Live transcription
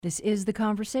This is The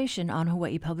Conversation on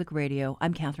Hawaii Public Radio.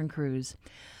 I'm Catherine Cruz.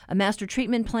 A master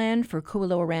treatment plan for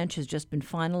Kualoa Ranch has just been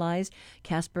finalized.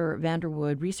 Casper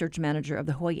Vanderwood, research manager of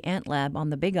the Hawaii Ant Lab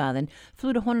on the Big Island,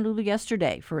 flew to Honolulu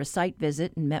yesterday for a site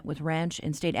visit and met with ranch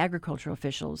and state agricultural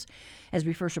officials. As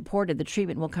we first reported, the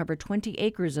treatment will cover 20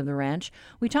 acres of the ranch.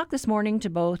 We talked this morning to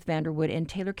both Vanderwood and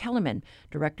Taylor Kellerman,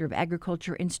 Director of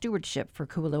Agriculture and Stewardship for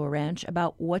Kualoa Ranch,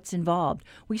 about what's involved.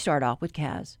 We start off with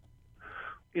Kaz.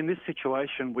 In this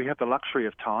situation, we have the luxury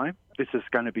of time. This is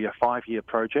going to be a 5-year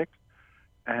project,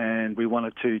 and we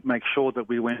wanted to make sure that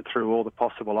we went through all the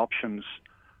possible options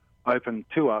open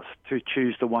to us to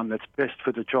choose the one that's best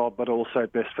for the job, but also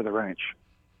best for the ranch.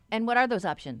 And what are those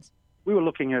options? We were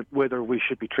looking at whether we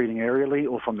should be treating aerially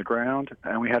or from the ground,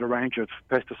 and we had a range of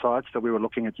pesticides that we were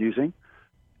looking at using.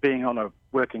 Being on a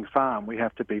working farm, we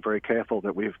have to be very careful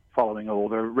that we're following all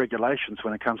the regulations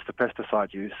when it comes to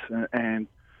pesticide use, and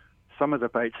some of the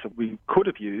baits that we could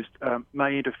have used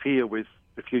may interfere with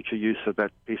the future use of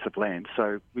that piece of land.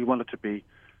 So we wanted to be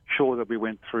sure that we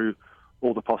went through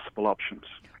all the possible options.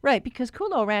 Right, because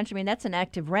Kualoa Ranch, that's an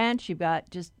active ranch. You've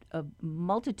got just a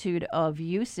multitude of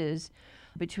uses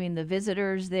between the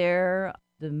visitors there,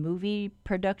 the movie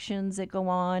productions that go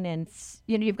on, and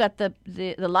you've got the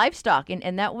livestock.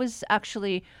 And that was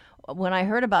actually, when I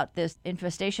heard about this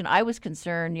infestation, I was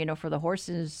concerned, for the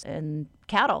horses and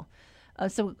cattle.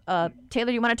 So,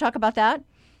 Taylor, you want to talk about that?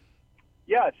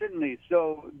 Yeah, certainly.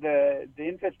 So the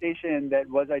infestation that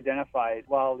was identified,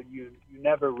 while you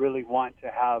never really want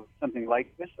to have something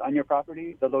like this on your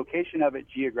property, the location of it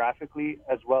geographically,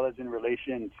 as well as in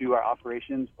relation to our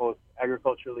operations, both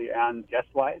agriculturally and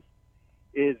guest-wise,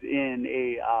 is in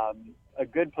a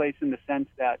good place in the sense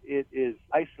that it is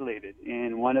isolated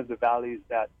in one of the valleys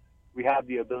that we have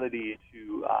the ability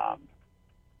to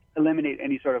eliminate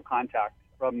any sort of contact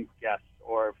from guests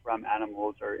or from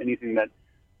animals or anything that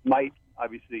might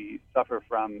obviously suffer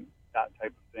from that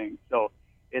type of thing. So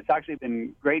it's actually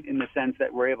been great in the sense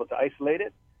that we're able to isolate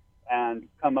it and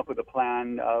come up with a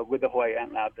plan with the Hawaii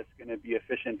Ant Lab that's going to be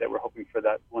efficient, that we're hoping for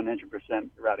that 100%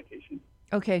 eradication.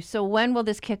 Okay, so when will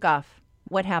this kick off?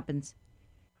 What happens?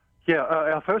 Yeah,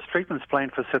 our first treatment's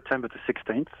planned for September the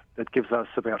 16th. That gives us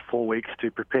about 4 weeks to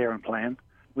prepare and plan.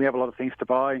 We have a lot of things to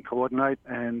buy and coordinate,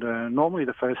 and normally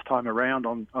the first time around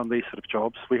on these sort of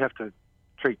jobs, we have to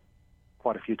treat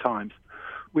quite a few times.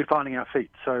 We're finding our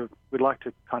feet, so we'd like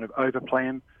to kind of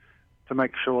over-plan to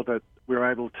make sure that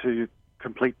we're able to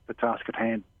complete the task at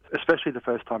hand, especially the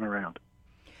first time around.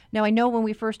 Now, I know when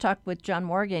we first talked with John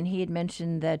Morgan, he had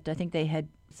mentioned that I think they had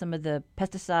some of the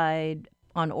pesticide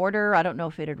on order. I don't know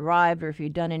if it had arrived or if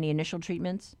you'd done any initial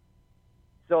treatments.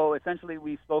 So essentially,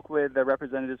 we spoke with the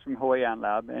representatives from Hawaii Ant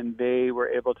Lab, and they were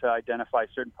able to identify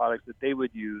certain products that they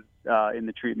would use in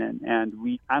the treatment. And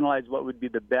we analyzed what would be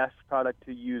the best product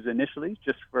to use initially,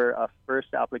 just for a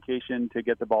first application to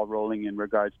get the ball rolling in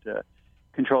regards to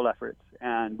control efforts.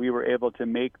 And we were able to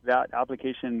make that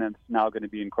application that's now going to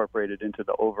be incorporated into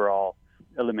the overall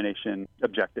elimination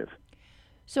objective.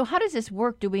 So how does this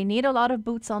work? Do we need a lot of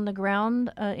boots on the ground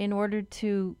in order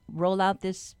to roll out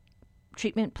this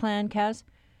treatment plan, Kaz?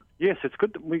 Yes, it's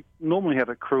good. We normally have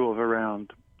a crew of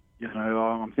around,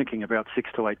 I'm thinking about 6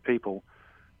 to 8 people.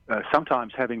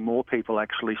 Sometimes having more people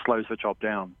actually slows the job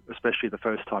down, especially the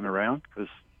first time around, because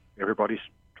everybody's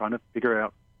trying to figure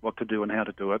out what to do and how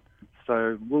to do it.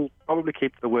 So we'll probably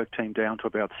keep the work team down to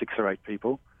about 6 or 8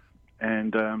 people.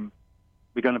 And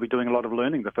we're going to be doing a lot of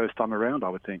learning the first time around, I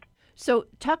would think. So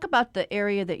talk about the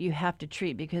area that you have to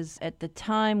treat, because at the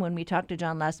time when we talked to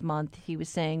John last month, he was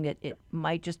saying that it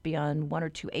might just be on 1 or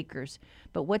 2 acres.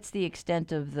 But what's the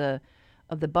extent of the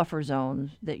buffer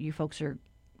zone that you folks are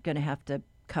going to have to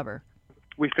cover?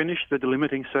 We finished the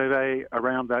delimiting survey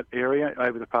around that area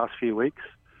over the past few weeks.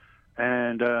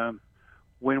 And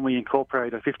when we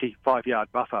incorporate a 55-yard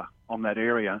buffer on that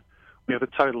area, we have a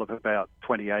total of about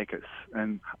 20 acres.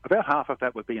 And about half of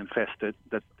that would be infested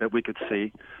that we could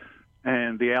see.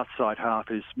 And the outside half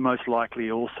is most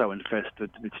likely also infested.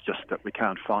 It's just that we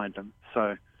can't find them.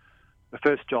 So the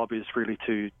first job is really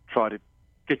to try to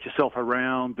get yourself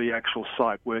around the actual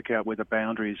site, work out where the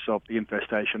boundaries of the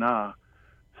infestation are,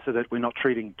 so that we're not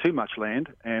treating too much land,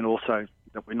 and also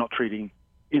that we're not treating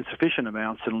insufficient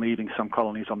amounts and leaving some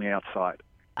colonies on the outside.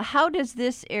 How does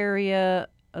this area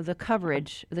of the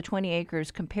coverage, the 20 acres,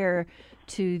 compare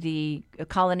to the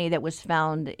colony that was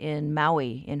found in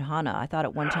Maui, in Hana? I thought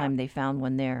at one time they found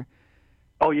one there.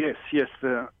 Oh, yes.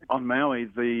 On Maui,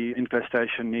 the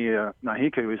infestation near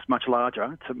Nahiku is much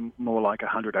larger. It's more like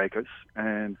 100 acres.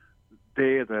 And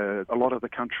there, a lot of the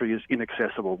country is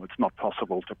inaccessible. It's not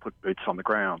possible to put boots on the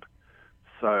ground.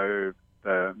 So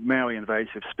the Maui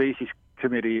invasive species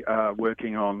committee are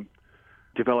working on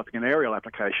developing an aerial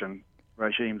application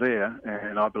regime there,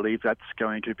 and I believe that's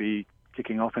going to be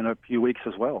kicking off in a few weeks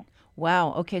as well.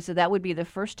 Wow. Okay, so that would be the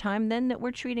first time then that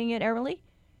we're treating it aerially?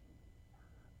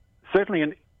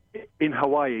 Certainly in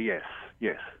Hawaii,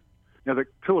 yes. Now, the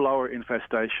Kualoa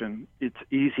infestation, it's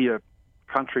easier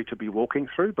country to be walking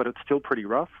through, but it's still pretty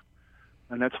rough.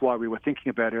 And that's why we were thinking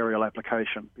about aerial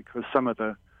application, because some of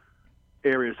the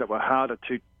areas that were harder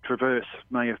to traverse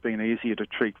may have been easier to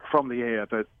treat from the air,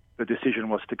 but the decision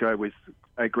was to go with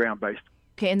a ground-based.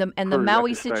 Okay, and the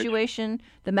Maui situation,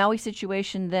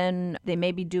 then they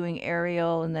may be doing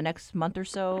aerial in the next month or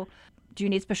so. Do you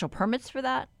need special permits for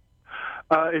that?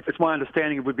 It's my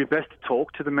understanding it would be best to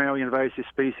talk to the Maui Invasive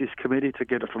Species Committee to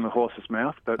get it from the horse's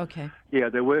mouth. But okay. Yeah,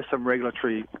 there were some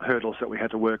regulatory hurdles that we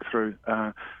had to work through,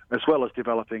 as well as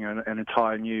developing an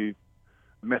entire new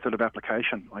method of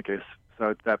application, I guess.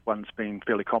 So that one's been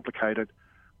fairly complicated.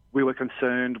 We were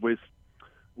concerned with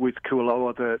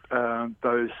Kualoa that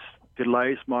those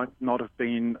delays might not have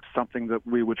been something that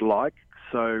we would like,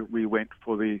 so we went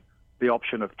for the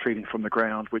option of treating from the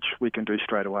ground, which we can do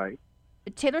straight away.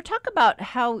 Taylor, talk about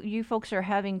how you folks are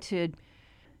having to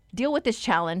deal with this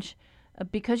challenge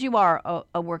because you are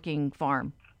a working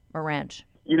farm or ranch.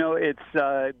 You know, it's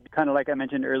kind of like I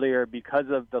mentioned earlier, because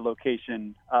of the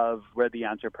location of where the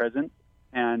ants are present,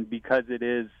 and because it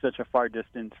is such a far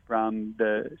distance from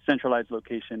the centralized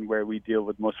location where we deal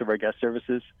with most of our guest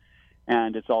services,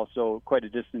 and it's also quite a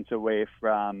distance away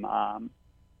from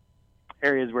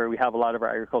areas where we have a lot of our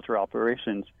agricultural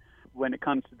operations. When it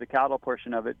comes to the cattle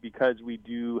portion of it, because we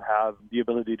do have the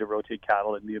ability to rotate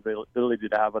cattle and the ability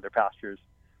to have other pastures,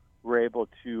 we're able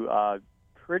to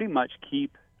pretty much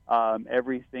keep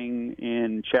everything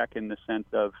in check, in the sense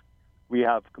of we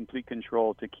have complete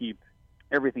control to keep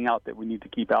everything out that we need to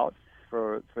keep out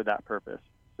for that purpose.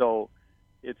 So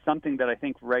it's something that I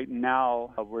think right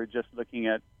now we're just looking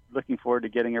forward to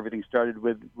getting everything started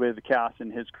with Cass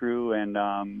and his crew,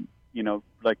 and you know,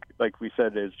 like we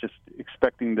said, is just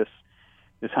expecting this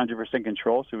 100%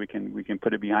 control so we can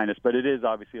put it behind us. But it is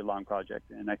obviously a long project,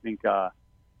 and I think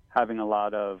having a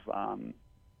lot of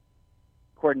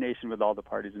coordination with all the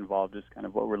parties involved is kind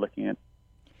of what we're looking at.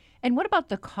 And what about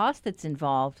the cost that's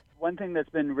involved? One thing that's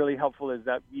been really helpful is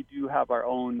that we do have our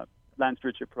own land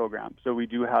stewardship program. So we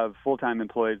do have full-time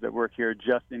employees that work here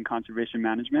just in conservation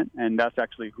management, and that's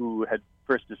actually who had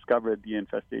first discovered the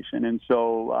infestation. And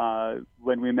so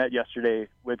when we met yesterday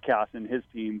with Cass and his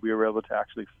team, we were able to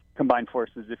actually combine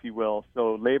forces, if you will.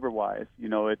 So labor-wise, you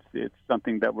know, it's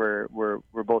something that we're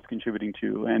both contributing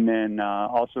to. And then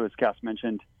also, as Cass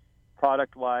mentioned,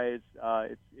 product-wise,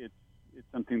 it's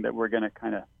something that we're going to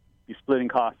kind of be splitting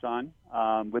costs on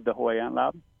with the Hawaii Ant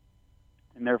Lab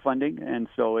and their funding. And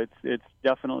so it's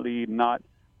definitely not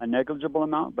a negligible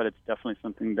amount, but it's definitely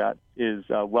something that is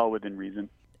well within reason.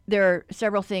 There are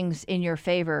several things in your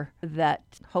favor that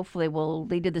hopefully will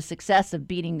lead to the success of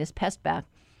beating this pest back.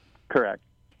 Correct.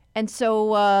 And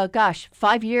so,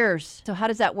 5 years. So how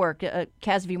does that work?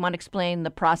 Kaz, if you want to explain the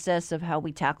process of how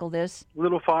we tackle this?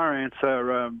 Little fire ants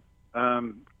are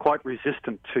quite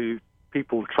resistant to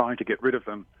people trying to get rid of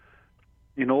them.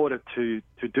 In order to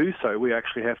do so, we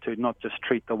actually have to not just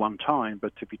treat the one time,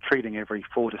 but to be treating every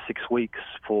 4 to 6 weeks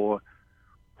for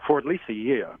at least a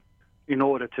year, in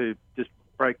order to just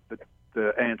break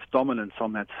the ants' dominance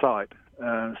on that site.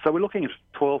 So we're looking at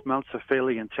 12 months of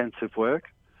fairly intensive work,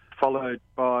 followed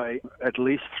by at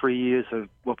least 3 years of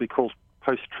what we call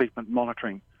post-treatment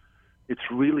monitoring. It's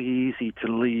really easy to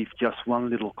leave just one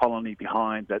little colony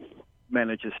behind that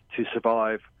manages to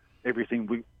survive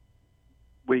everything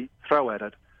we throw at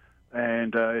it.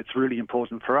 And it's really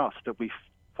important for us that we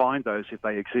find those if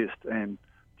they exist and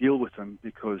deal with them,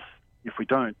 because if we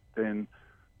don't, then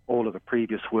all of the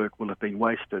previous work will have been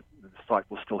wasted. The site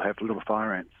will still have little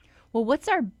fire ants. Well, what's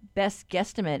our best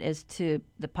guesstimate as to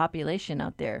the population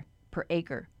out there per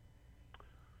acre?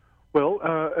 Well,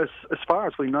 as far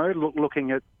as we know,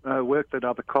 looking at work that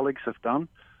other colleagues have done,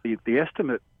 the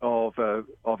estimate of a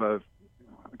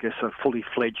fully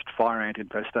fledged fire ant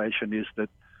infestation is that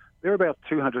there are about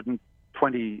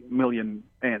 220 million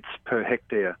ants per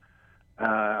hectare,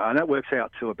 and that works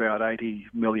out to about 80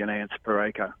 million ants per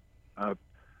acre.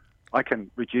 I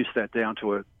can reduce that down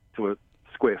to a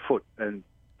square foot, and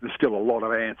there's still a lot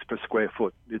of ants per square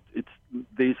foot.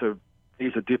 These are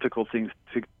difficult things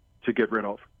to get rid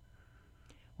of.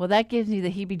 Well, that gives me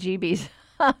the heebie-jeebies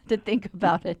to think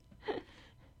about it.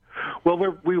 Well,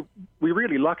 we're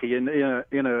really lucky. In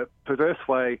a perverse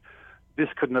way, this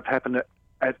couldn't have happened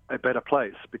at a better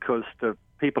place, because the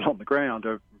people on the ground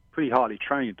are pretty highly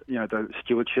trained. You know, the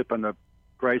stewardship and the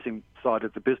grazing side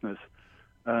of the business.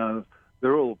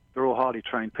 they're all highly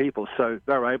trained people, so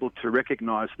they're able to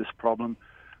recognise this problem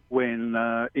when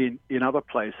in other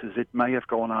places it may have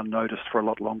gone unnoticed for a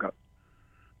lot longer.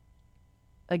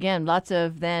 Again, lots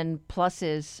of then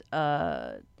pluses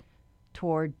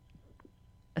toward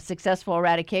a successful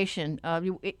eradication.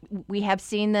 We have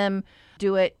seen them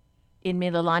do it in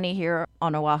Mililani here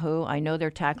on Oahu. I know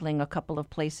they're tackling a couple of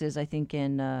places, I think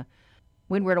in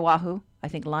Windward Oahu, I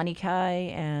think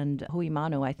Lanikai and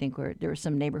Huimanu, I think there are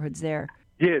some neighborhoods there.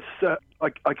 Yes,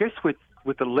 I guess with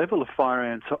the level of fire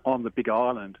ants on the Big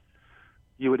Island,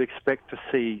 you would expect to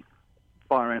see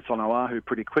fire ants on Oahu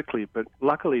pretty quickly, but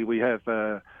luckily we have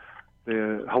the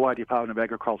Hawaii Department of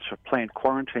Agriculture plant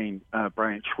quarantine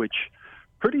branch, which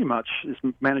pretty much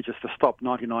manages to stop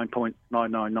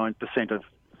 99.999% of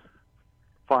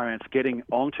fire ants getting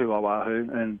onto Oahu,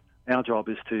 and our job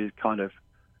is to kind of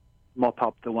mop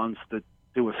up the ones that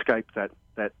do escape that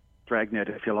dragnet,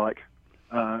 if you like.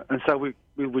 And so we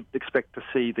would expect to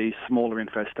see these smaller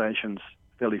infestations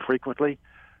fairly frequently,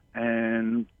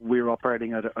 and we're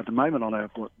operating at the moment on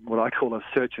what I call a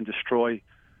search and destroy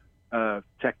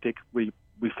tactic. We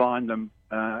find them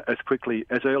as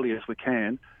early as we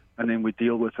can, and then we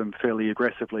deal with them fairly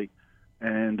aggressively.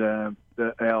 And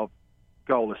our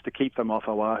goal is to keep them off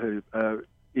Oahu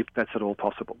if that's at all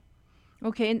possible.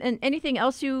 Okay, and anything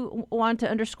else you want to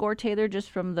underscore, Taylor,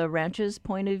 just from the ranch's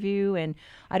point of view? And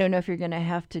I don't know if you're going to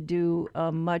have to do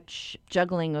much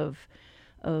juggling of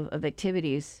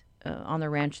activities on the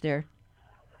ranch there.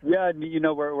 Yeah,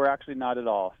 we're actually not at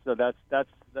all. So that's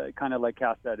kind of like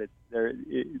Cass said.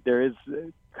 There is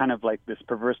kind of like this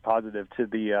perverse positive to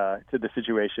the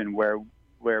situation where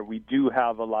we do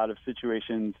have a lot of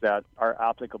situations that are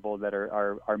applicable that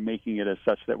are making it as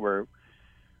such that we're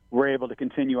able to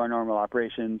continue our normal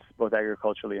operations, both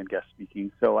agriculturally and guest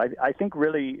speaking. So I think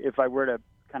really, if I were to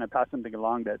kind of pass something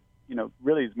along that,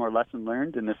 really is more lesson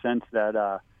learned in the sense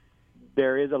that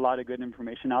there is a lot of good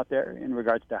information out there in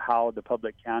regards to how the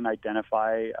public can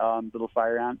identify little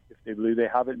fire ants if they believe they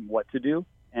have it and what to do.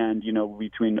 And,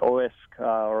 between OISC,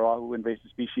 or Oahu Invasive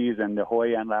Species, and the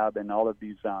Hawaii Ant Lab and all of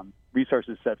these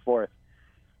resources set forth,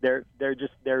 there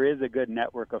is a good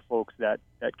network of folks that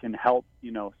can help,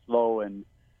 slow and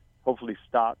hopefully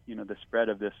stop, the spread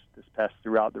of this pest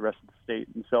throughout the rest of the state.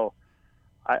 And so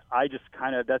I just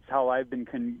that's how I've been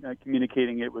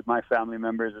communicating it with my family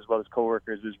members as well as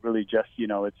coworkers, is really just,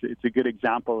 it's a good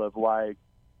example of why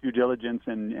due diligence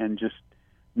and just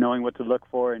knowing what to look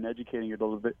for and educating it a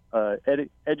little bit,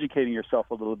 educating yourself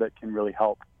a little bit can really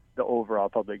help the overall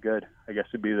public good, I guess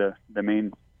would be the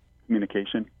main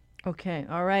communication. Okay.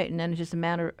 All right. And then it's just a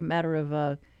matter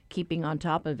of keeping on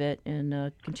top of it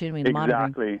and continuing the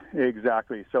monitoring.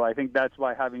 Exactly. So I think that's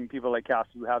why having people like Cass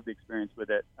who have the experience with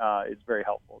it is very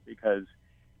helpful, because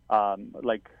that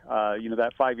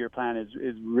 5-year plan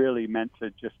is really meant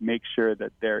to just make sure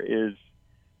that there is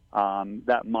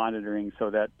that monitoring, so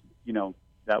that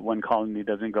that one colony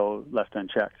doesn't go left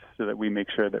unchecked, so that we make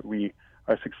sure that we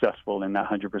are successful in that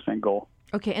 100% goal.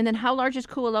 Okay. And then how large is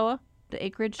Kualoa, the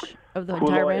acreage of the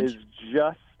entire ranch? Kualoa is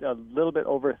just a little bit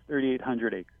over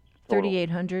 3,800 acres.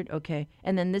 3,800, okay.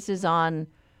 And then this is on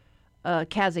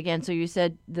Kaz again. So you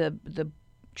said the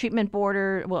treatment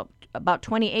border, about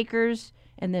 20 acres,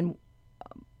 and then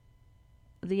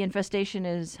the infestation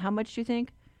is how much, do you think?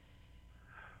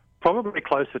 Probably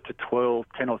closer to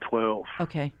 10 or 12.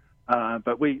 Okay.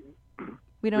 But we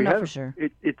don't know for sure.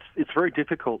 It's very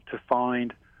difficult to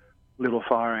find little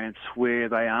fire ants where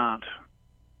they aren't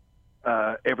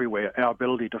everywhere. Our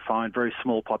ability to find very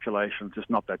small populations is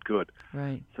not that good.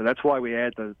 Right. So that's why we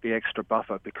add the extra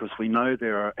buffer, because we know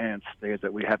there are ants there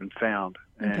that we haven't found.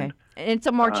 Okay. And it's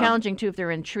a more challenging too if they're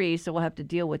in trees, so we'll have to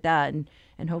deal with that,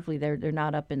 and hopefully they're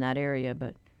not up in that area.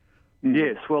 But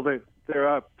yes, well there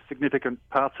are significant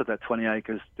parts of that 20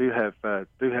 acres do have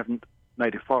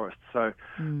native forests, so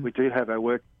we do have our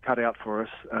work cut out for us.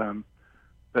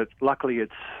 But luckily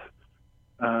it's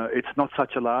not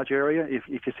such a large area. If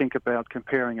you think about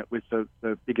comparing it with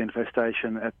the big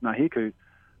infestation at Nahiku,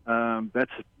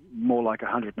 that's more like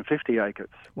 150 acres.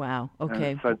 Wow.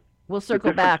 Okay. So we'll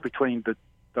circle back. The difference between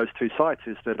those two sites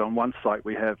is that on one site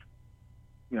we have,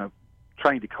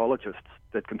 trained ecologists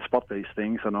that can spot these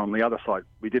things, and on the other site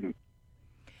we didn't.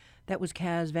 That was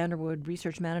Kaz Vanderwood,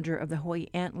 Research Manager of the Hawaii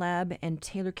Ant Lab, and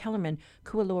Taylor Kellerman,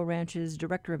 Kualoa Ranch's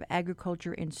Director of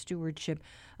Agriculture and Stewardship.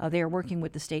 They are working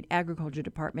with the State Agriculture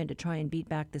Department to try and beat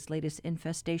back this latest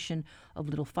infestation of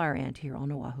little fire ant here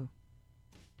on Oahu.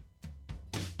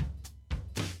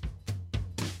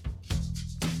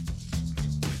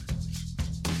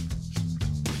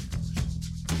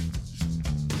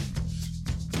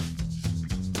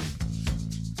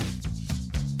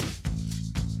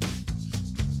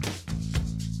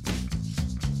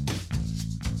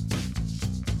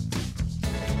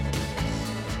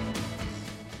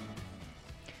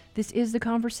 This is The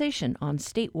Conversation on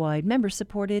statewide,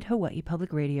 member-supported Hawaii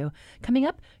Public Radio. Coming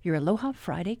up, your Aloha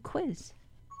Friday quiz.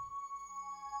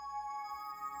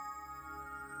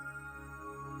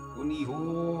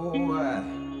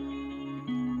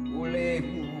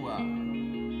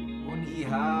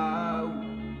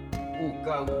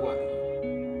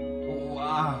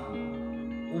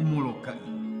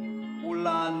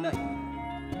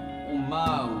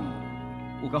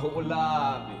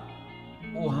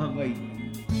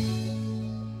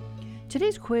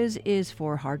 Today's quiz is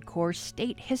for hardcore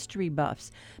state history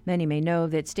buffs. Many may know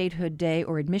that Statehood Day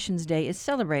or Admissions Day is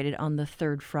celebrated on the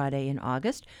third Friday in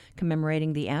August,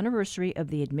 commemorating the anniversary of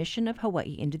the admission of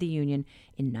Hawaii into the Union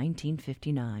in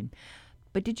 1959.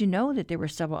 But did you know that there were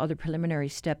several other preliminary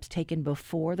steps taken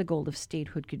before the goal of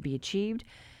statehood could be achieved?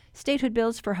 Statehood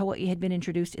bills for Hawaii had been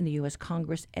introduced in the U.S.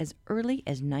 Congress as early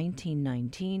as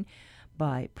 1919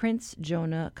 by Prince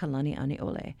Jonah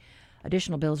Kalani'ani'ole.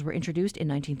 Additional bills were introduced in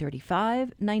 1935,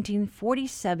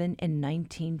 1947, and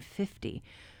 1950.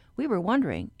 We were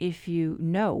wondering if you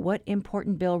know what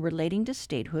important bill relating to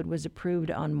statehood was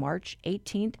approved on March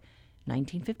 18th,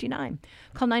 1959.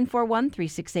 Call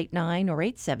 941-3689 or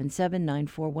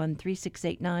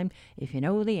 877-941-3689 if you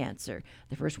know the answer.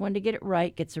 The first one to get it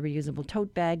right gets a reusable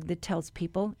tote bag that tells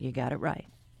people you got it right.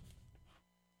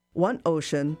 One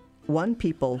ocean, one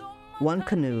people, one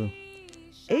canoe.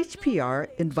 HPR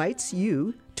invites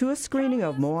you to a screening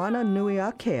of Moana Nui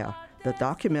Akea, the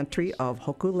documentary of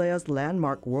Hokulea's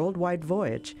landmark worldwide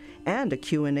voyage, and a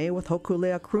Q&A with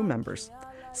Hokulea crew members.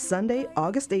 Sunday,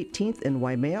 August 18th in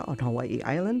Waimea on Hawaii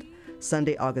Island,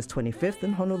 Sunday, August 25th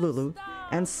in Honolulu,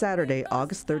 and Saturday,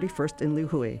 August 31st in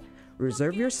Lihue.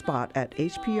 Reserve your spot at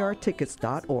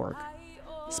hprtickets.org.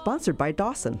 Sponsored by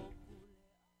Dawson.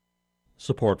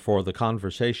 Support for The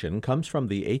Conversation comes from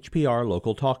the HPR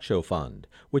Local Talk Show Fund,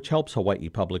 which helps Hawaii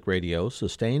Public Radio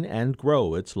sustain and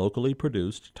grow its locally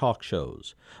produced talk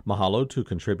shows. Mahalo to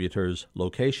contributors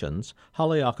Locations,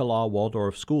 Haleakala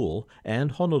Waldorf School,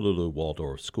 and Honolulu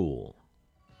Waldorf School.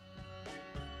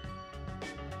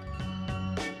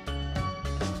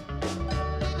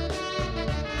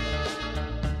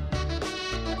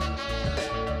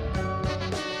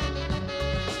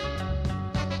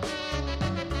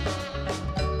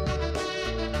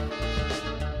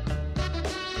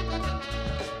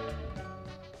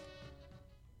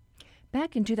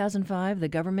 Back in 2005, the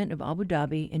government of Abu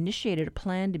Dhabi initiated a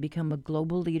plan to become a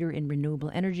global leader in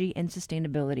renewable energy and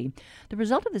sustainability. The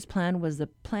result of this plan was the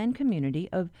planned community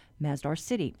of Masdar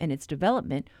City, and its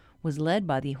development was led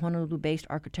by the Honolulu-based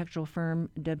architectural firm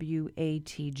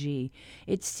WATG.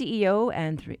 Its CEO,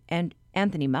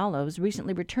 Anthony Malos,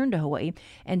 recently returned to Hawaii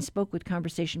and spoke with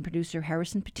conversation producer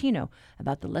Harrison Patino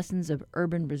about the lessons of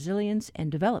urban resilience and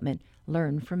development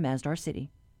learned from Masdar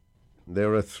City.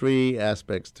 There are three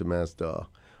aspects to Masdar.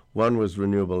 One was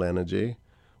renewable energy,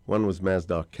 one was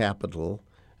Masdar Capital,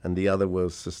 and the other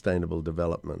was sustainable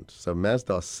development. So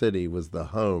Masdar City was the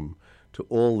home to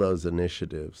all those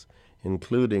initiatives,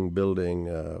 including building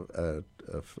a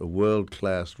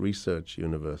world-class research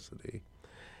university.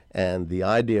 And the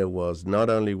idea was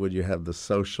not only would you have the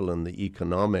social and the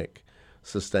economic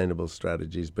sustainable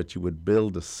strategies, but you would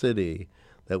build a city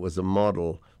that was a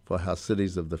model for how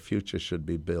cities of the future should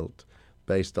be built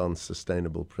based on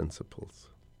sustainable principles.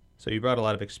 So you brought a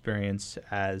lot of experience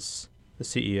as the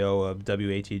CEO of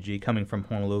WATG coming from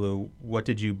Honolulu. What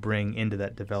did you bring into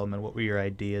that development? What were your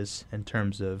ideas in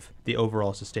terms of the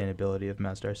overall sustainability of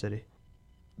Masdar City?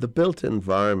 The built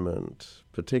environment,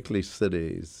 particularly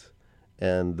cities,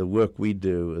 and the work we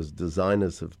do as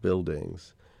designers of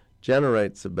buildings,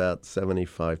 generates about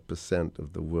 75%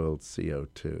 of the world's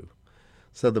CO2.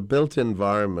 So the built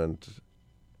environment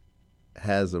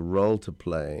has a role to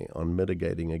play on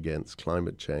mitigating against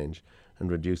climate change and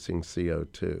reducing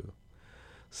CO2.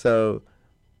 So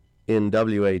in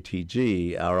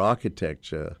WATG, our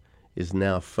architecture is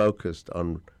now focused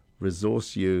on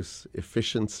resource use,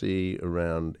 efficiency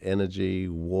around energy,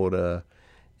 water,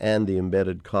 and the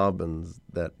embedded carbons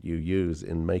that you use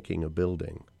in making a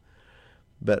building.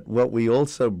 But what we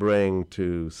also bring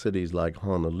to cities like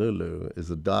Honolulu is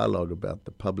a dialogue about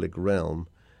the public realm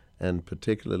and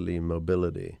particularly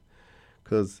mobility.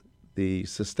 Because the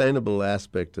sustainable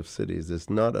aspect of cities is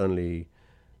not only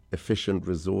efficient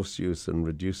resource use and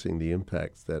reducing the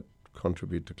impacts that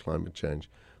contribute to climate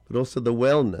change, but also the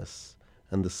wellness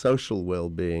and the social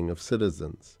well-being of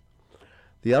citizens.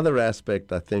 The other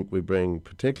aspect I think we bring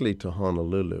particularly to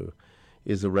Honolulu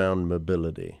is around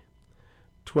mobility.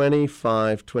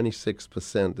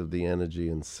 26% of the energy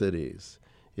in cities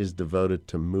is devoted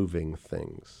to moving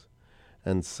things.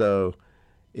 And so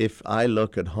if I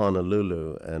look at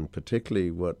Honolulu, and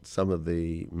particularly what some of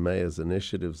the mayor's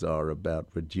initiatives are about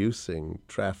reducing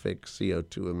traffic,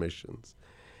 CO2 emissions,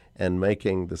 and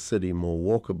making the city more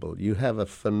walkable, you have a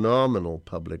phenomenal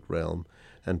public realm,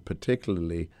 and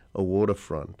particularly a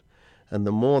waterfront. And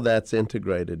the more that's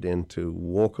integrated into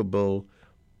walkable,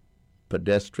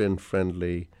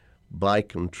 pedestrian-friendly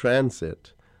bike and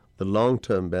transit, the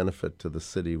long-term benefit to the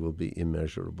city will be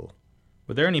immeasurable.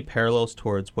 Were there any parallels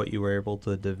towards what you were able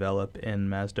to develop in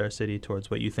Masdar City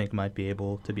towards what you think might be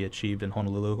able to be achieved in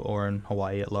Honolulu or in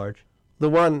Hawaii at large?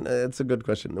 It's a good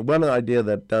question. The one idea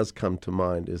that does come to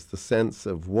mind is the sense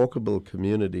of walkable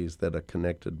communities that are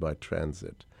connected by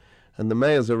transit. And the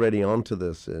mayor's already onto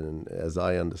this, as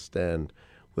I understand,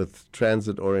 with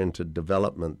transit-oriented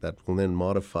development that will then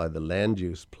modify the land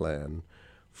use plan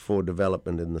for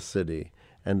development in the city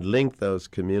and link those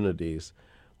communities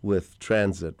with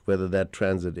transit, whether that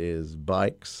transit is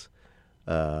bikes,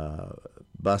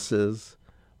 buses,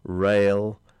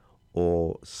 rail,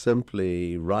 or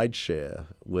simply rideshare,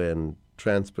 when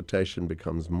transportation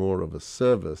becomes more of a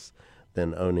service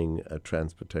than owning a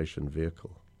transportation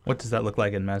vehicle. What does that look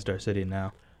like in Masdar City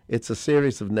now? It's a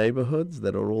series of neighborhoods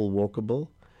that are all walkable,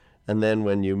 and then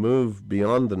when you move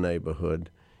beyond the neighborhood,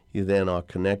 you then are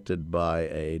connected by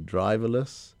a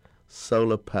driverless,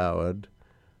 solar-powered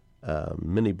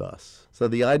minibus. So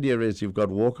the idea is you've got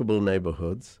walkable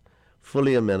neighborhoods,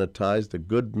 fully amenitized, a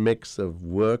good mix of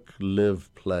work,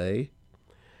 live, play,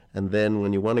 and then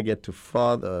when you want to get to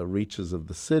farther reaches of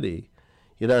the city,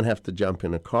 you don't have to jump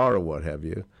in a car or what have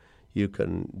you. You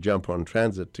can jump on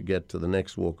transit to get to the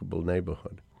next walkable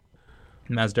neighborhood.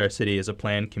 Masdar City is a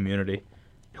planned community.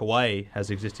 Hawaii has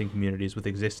existing communities with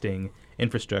existing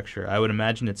infrastructure. I would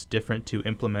imagine it's different to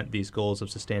implement these goals of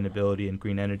sustainability and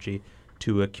green energy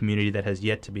to a community that has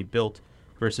yet to be built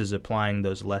versus applying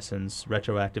those lessons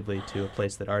retroactively to a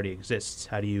place that already exists.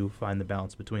 How do you find the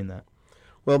balance between that?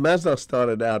 Well, Masdar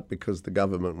started out because the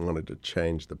government wanted to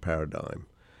change the paradigm.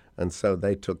 And so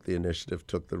they took the initiative,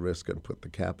 took the risk, and put the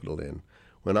capital in.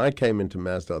 When I came into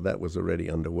Masdar, that was already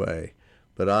underway.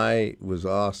 But I was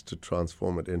asked to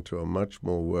transform it into a much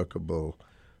more workable,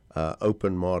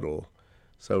 open model.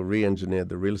 So re-engineered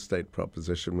the real estate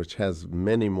proposition, which has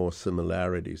many more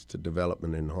similarities to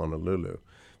development in Honolulu,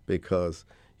 because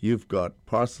you've got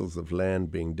parcels of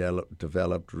land being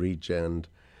developed, regened,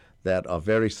 that are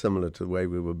very similar to the way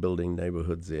we were building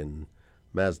neighborhoods in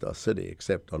Masdar City,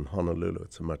 except on Honolulu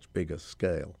it's a much bigger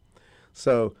scale.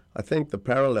 So I think the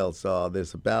parallels are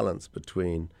there's a balance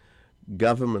between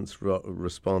government's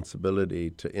responsibility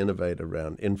to innovate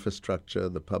around infrastructure,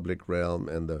 the public realm,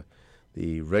 and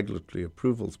the regulatory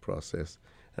approvals process,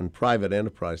 and private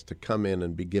enterprise to come in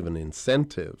and be given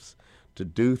incentives to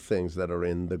do things that are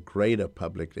in the greater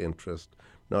public interest,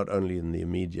 not only in the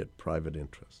immediate private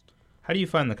interest. How do you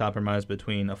find the compromise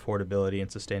between affordability and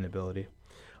sustainability?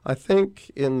 I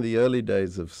think in the early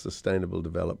days of sustainable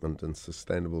development and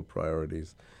sustainable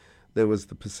priorities, there was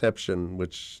the perception,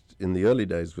 which in the early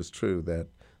days was true, that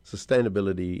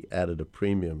sustainability added a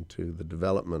premium to the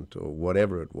development or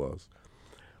whatever it was.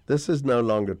 This is no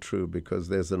longer true because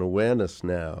there's an awareness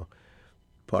now,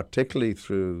 particularly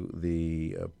through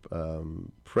the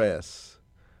press,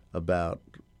 about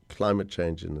climate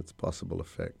change and its possible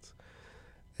effects.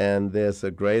 And there's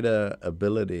a greater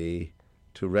ability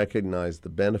to recognize the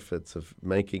benefits of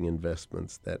making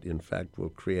investments that, in fact, will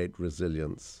create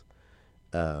resilience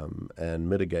and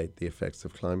mitigate the effects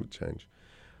of climate change.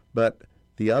 But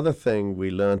the other thing we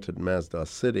learned at Masdar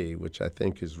City, which I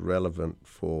think is relevant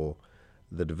for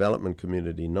the development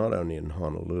community, not only in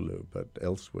Honolulu but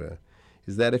elsewhere,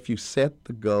 is that if you set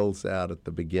the goals out at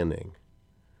the beginning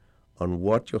on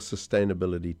what your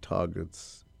sustainability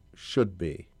targets should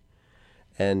be,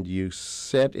 and you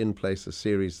set in place a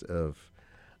series of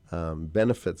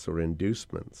benefits or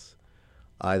inducements,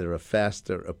 either a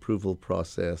faster approval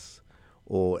process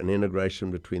or an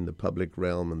integration between the public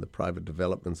realm and the private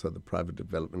development so the private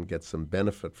development gets some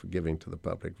benefit for giving to the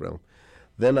public realm,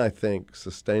 then I think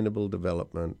sustainable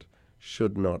development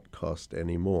should not cost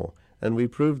any more. And we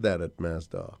proved that at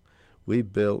Masdar. We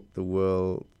built the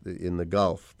world in the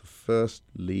Gulf, the first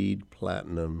LEED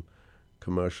Platinum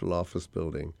commercial office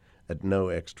building at no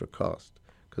extra cost.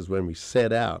 Because when we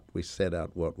set out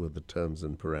what were the terms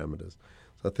and parameters.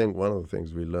 So I think one of the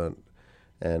things we learned,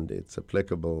 and it's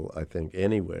applicable, I think,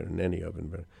 anywhere in any urban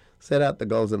environment, set out the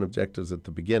goals and objectives at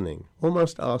the beginning.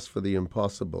 Almost ask for the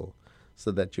impossible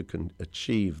so that you can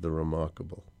achieve the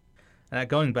remarkable.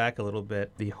 Going back a little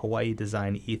bit, the Hawaii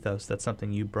design ethos, that's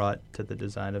something you brought to the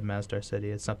design of Masdar City.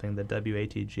 It's something that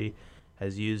WATG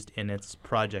has used in its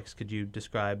projects. Could you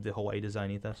describe the Hawaii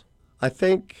design ethos? I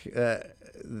think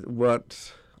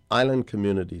what island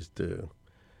communities do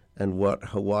and what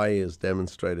Hawaii has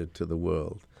demonstrated to the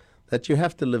world, that you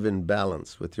have to live in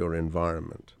balance with your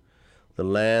environment. The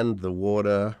land, the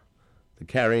water, the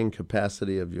carrying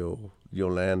capacity of your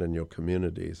land and your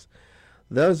communities.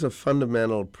 Those are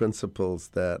fundamental principles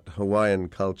that Hawaiian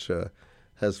culture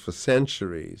has for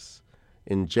centuries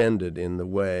engendered in the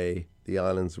way the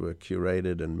islands were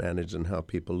curated and managed and how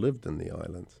people lived in the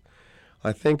islands.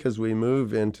 I think as we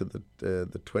move into the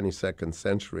 22nd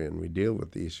century and we deal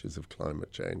with the issues of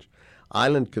climate change,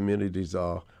 island communities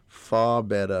are far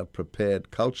better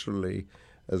prepared culturally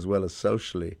as well as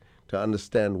socially to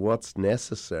understand what's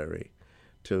necessary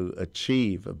to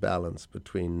achieve a balance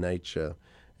between nature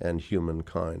and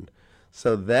humankind.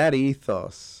 So that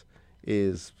ethos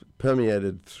is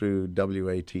permeated through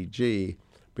WATG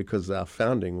because our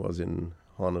founding was in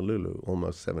Honolulu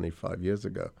almost 75 years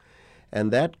ago.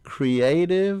 And that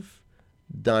creative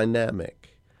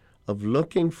dynamic of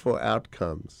looking for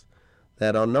outcomes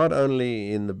that are not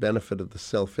only in the benefit of the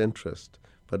self-interest,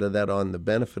 but that are in the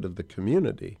benefit of the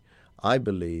community, I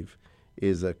believe,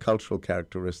 is a cultural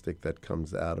characteristic that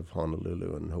comes out of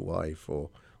Honolulu and Hawaii for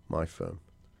my firm.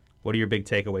 What are your big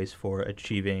takeaways for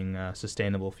achieving a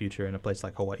sustainable future in a place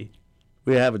like Hawaii?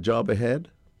 We have a job ahead.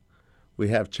 We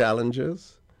have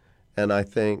challenges. And I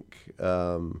think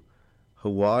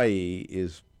Hawaii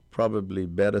is probably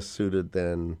better suited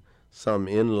than some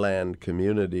inland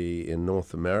community in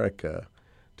North America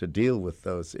to deal with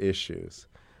those issues.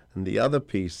 And the other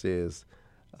piece is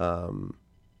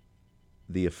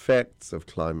the effects of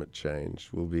climate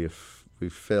change will be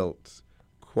felt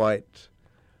quite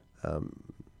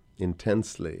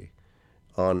intensely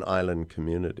on island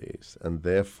communities, and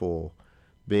therefore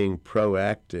being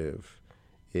proactive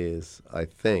is, I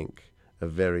think, a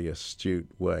very astute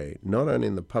way, not only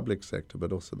in the public sector,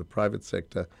 but also the private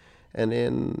sector, and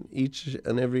in each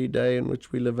and every day in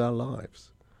which we live our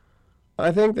lives.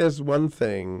 I think there's one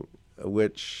thing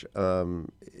which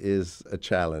is a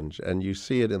challenge, and you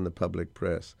see it in the public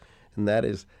press, and that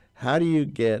is, how do you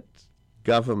get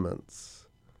governments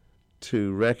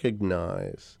to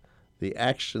recognize the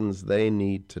actions they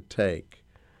need to take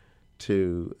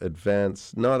to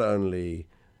advance not only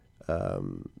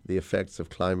the effects of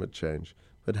climate change,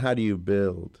 but how do you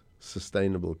build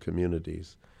sustainable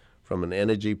communities from an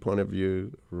energy point of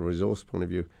view, a resource point of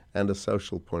view, and a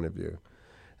social point of view.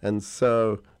 And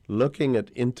so looking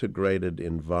at integrated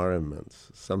environments,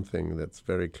 something that's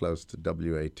very close to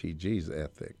WATG's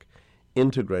ethic,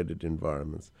 integrated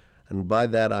environments, and by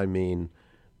that I mean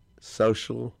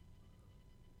social,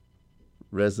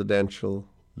 residential,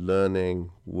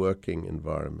 learning, working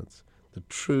environments. The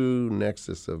true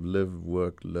nexus of live,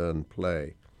 work, learn,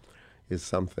 play is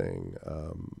something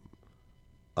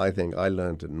I think I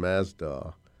learned at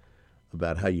Masdar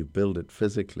about how you build it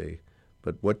physically,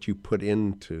 but what you put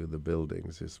into the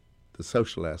buildings is the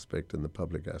social aspect and the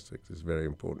public aspect is very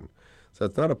important. So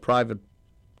it's not a private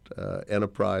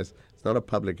enterprise, it's not a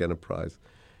public enterprise,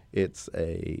 it's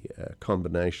a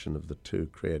combination of the two,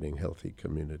 creating healthy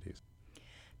communities.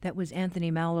 That was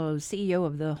Anthony Mallow, CEO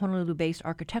of the Honolulu-based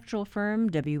architectural firm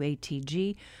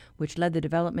WATG, which led the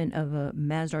development of a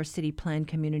Masdar city plan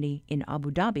community in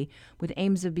Abu Dhabi with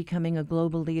aims of becoming a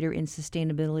global leader in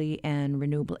sustainability and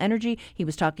renewable energy. He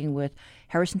was talking with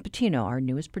Harrison Patino, our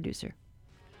newest producer.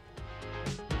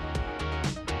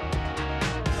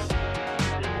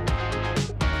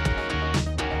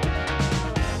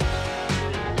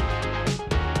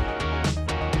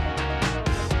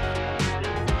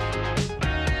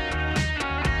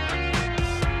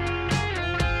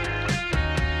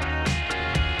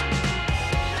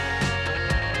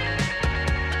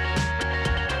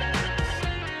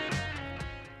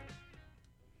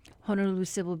 Honolulu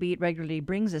Civil Beat regularly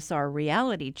brings us our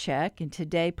reality check, and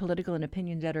today political and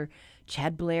opinions editor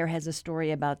Chad Blair has a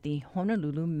story about the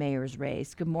Honolulu mayor's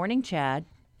race. Good morning, Chad.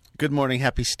 Good morning.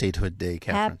 Happy Statehood Day,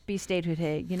 Catherine. Happy Statehood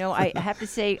Day. You know, I have to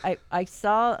say, I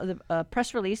saw the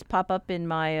press release pop up in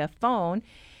my phone,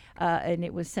 and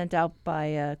it was sent out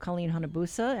by Colleen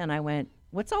Hanabusa, and I went,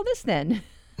 what's all this then?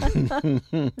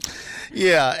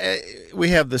 Yeah, we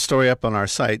have the story up on our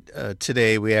site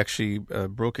today. We actually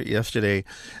broke it yesterday.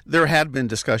 There had been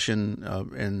discussion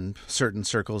in certain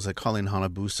circles that Colleen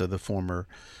Hanabusa, the former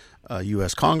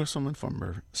U.S. Congresswoman,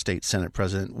 former state Senate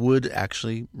president, would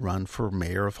actually run for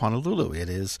mayor of Honolulu. It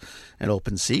is an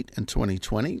open seat in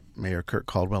 2020. Mayor Kurt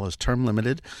Caldwell is term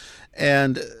limited.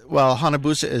 And while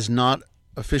Hanabusa is not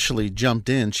officially jumped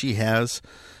in, she has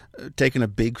taken a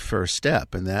big first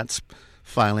step, and that's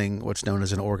filing what's known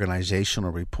as an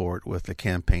organizational report with the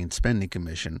Campaign Spending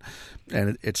Commission,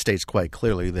 and it states quite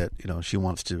clearly that she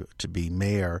wants to be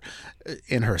mayor.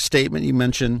 In her statement, you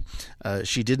mentioned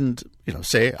she didn't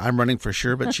say I'm running for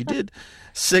sure, but she did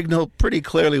signal pretty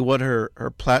clearly what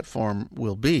her platform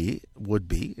would be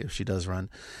if she does run,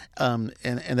 and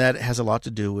that has a lot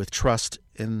to do with trust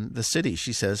in the city.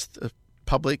 She says the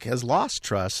public has lost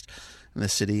trust in the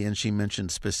city, and she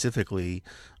mentioned specifically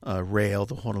rail,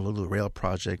 the Honolulu Rail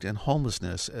Project, and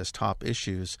homelessness as top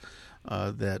issues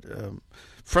that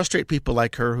frustrate people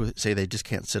like her who say they just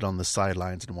can't sit on the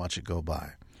sidelines and watch it go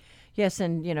by. Yes,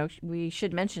 and we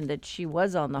should mention that she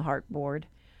was on the HART board,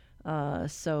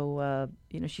 so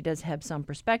she does have some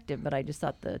perspective. But I just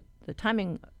thought the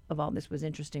timing of all this was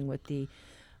interesting with the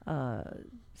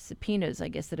subpoenas, I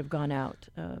guess, that have gone out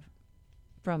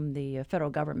from the federal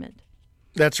government.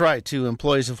 That's right. To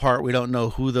employees of HART, we don't know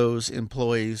who those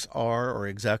employees are or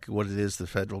exactly what it is the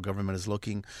federal government is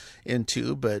looking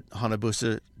into, but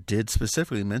Hanabusa did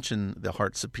specifically mention the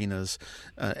HART subpoenas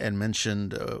and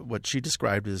mentioned what she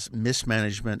described as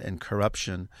mismanagement and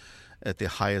corruption at the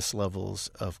highest levels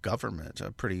of government.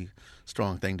 A pretty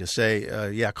strong thing to say.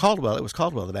 Caldwell, it was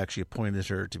Caldwell that actually appointed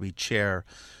her to be chair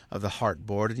of the HART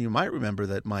board. And you might remember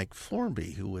that Mike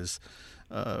Formby, who was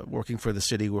working for the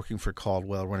city, working for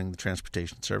Caldwell, running the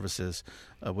transportation services,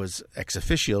 was ex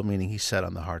officio, meaning he sat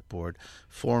on the HART board.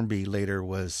 Formby later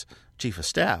was chief of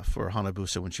staff for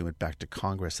Hanabusa when she went back to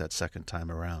Congress that second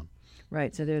time around.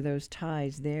 Right, so there are those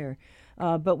ties there.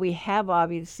 But we have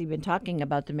obviously been talking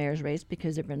about the mayor's race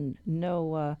because there have been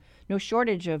no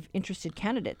shortage of interested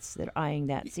candidates that are eyeing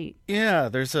that seat. Yeah,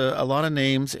 there's a lot of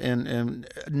names, and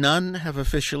none have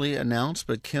officially announced,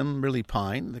 but Kimberly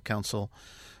Pine, the council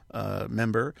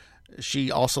member,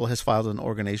 she also has filed an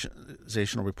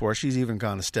organizational report. She's even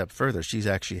gone a step further. She's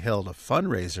actually held a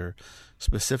fundraiser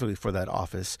specifically for that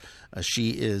office.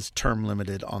 She is term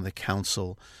limited on the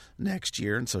council next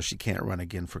year, and so she can't run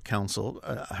again for council.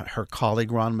 Her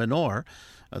colleague Ron Minor,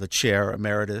 the chair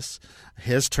emeritus,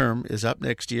 his term is up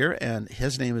next year, and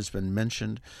his name has been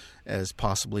mentioned as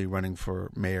possibly running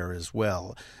for mayor as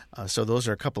well. So those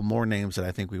are a couple more names that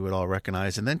I think we would all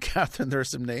recognize. And then, Catherine, there are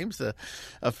some names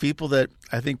of people that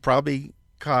I think probably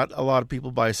caught a lot of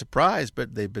people by surprise,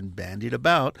 but they've been bandied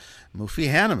about. Mufi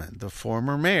Hanneman, the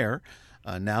former mayor,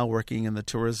 now working in the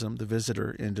tourism, the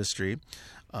visitor industry.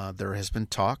 There has been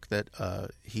talk that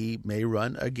he may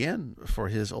run again for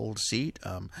his old seat.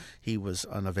 He was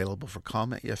unavailable for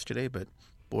comment yesterday, but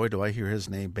boy, do I hear his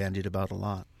name bandied about a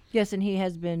lot. Yes, and he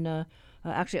has been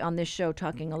actually on this show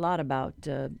talking a lot about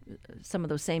some of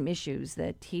those same issues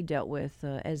that he dealt with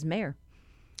as mayor.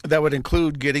 That would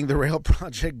include getting the rail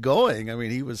project going. I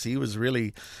mean, he was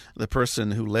really the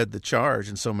person who led the charge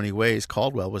in so many ways.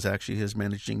 Caldwell was actually his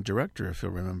managing director, if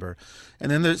you'll remember.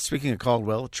 And then speaking of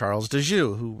Caldwell, Charles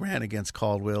DeJoux, who ran against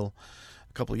Caldwell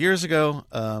a couple of years ago.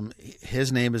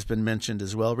 His name has been mentioned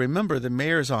as well. Remember, the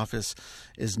mayor's office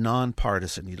is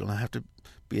nonpartisan. You don't have to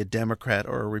be a Democrat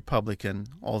or a Republican,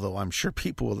 although I'm sure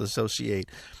people will associate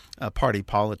party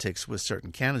politics with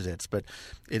certain candidates. But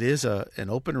it is an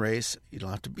open race. You don't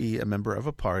have to be a member of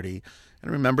a party.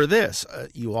 And remember this,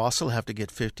 you also have to get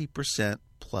 50%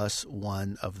 plus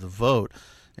one of the vote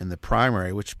in the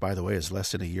primary, which, by the way, is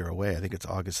less than a year away. I think it's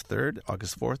August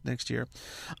 4th next year.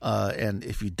 And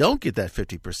if you don't get that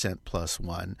 50% plus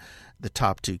one, the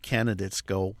top two candidates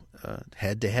go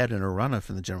head-to-head in a runoff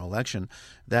in the general election.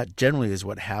 That generally is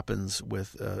what happens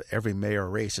with every mayor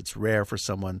race. It's rare for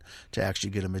someone to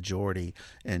actually get a majority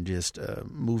and just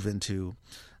move into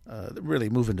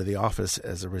the office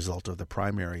as a result of the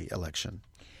primary election.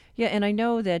 Yeah, and I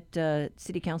know that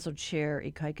City Council Chair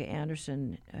Ikaika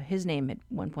Anderson, his name at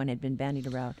one point had been bandied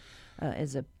around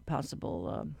as a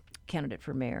possible candidate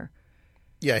for mayor.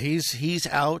 Yeah, he's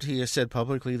out. He has said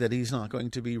publicly that he's not going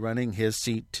to be running. His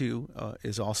seat, too,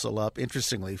 is also up.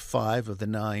 Interestingly, 5 of the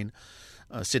 9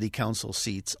 city council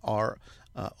seats are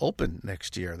open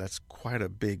next year. That's quite a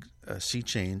big seat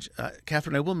change.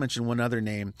 Catherine, I will mention one other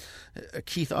name,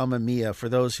 Keith Amamiya. For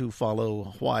those who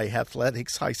follow Hawaii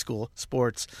athletics, high school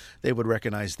sports, they would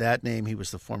recognize that name. He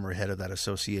was the former head of that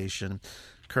association.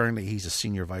 Currently, he's a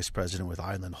senior vice president with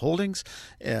Island Holdings,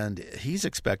 and he's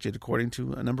expected, according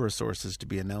to a number of sources, to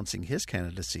be announcing his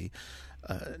candidacy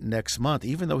next month,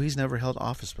 even though he's never held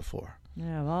office before.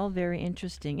 Yeah, all very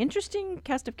interesting. Interesting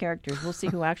cast of characters. We'll see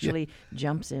who actually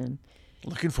jumps in.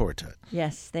 Looking forward to it.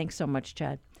 Yes, thanks so much,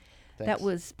 Chad. Thanks. That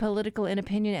was political and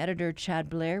opinion editor Chad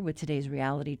Blair with today's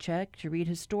reality check. To read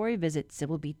his story, visit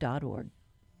civilbeat.org.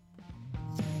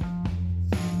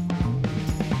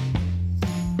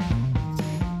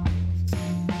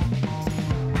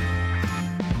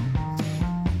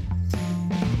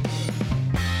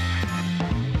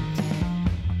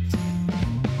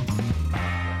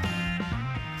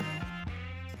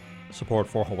 Support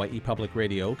for Hawaii Public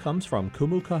Radio comes from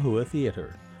Kumu Kahua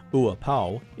Theater. Ua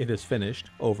Pau, It Is Finished,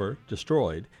 Over,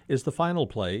 Destroyed, is the final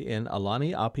play in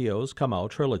Alani Apio's Kamau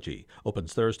trilogy.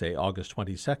 Opens Thursday, August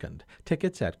 22nd.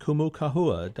 Tickets at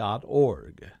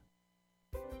kumukahua.org.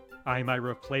 I'm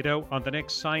Ira Plato. On the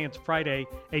next Science Friday,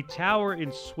 a tower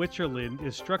in Switzerland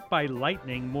is struck by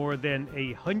lightning more than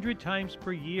 100 times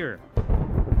per year.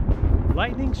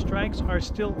 Lightning strikes are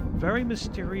still very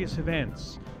mysterious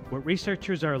events. What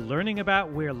researchers are learning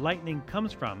about where lightning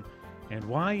comes from and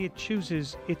why it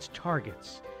chooses its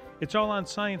targets. It's all on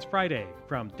Science Friday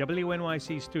from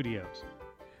WNYC Studios.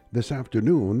 This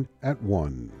afternoon at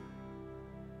 1.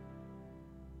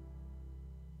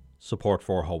 Support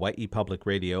for Hawaii Public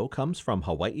Radio comes from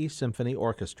Hawaii Symphony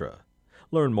Orchestra.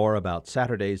 Learn more about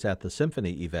Saturdays at the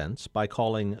Symphony events by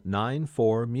calling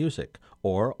 94music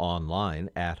or online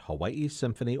at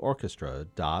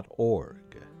hawaiisymphonyorchestra.org.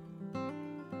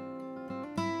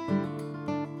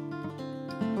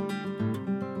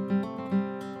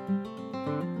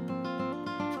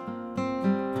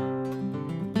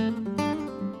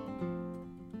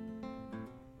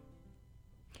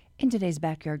 In today's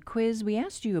Backyard Quiz, we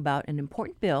asked you about an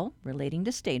important bill relating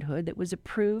to statehood that was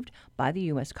approved by the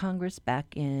U.S. Congress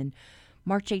back in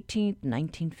March 18,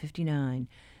 1959.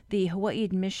 The Hawaii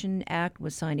Admission Act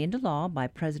was signed into law by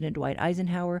President Dwight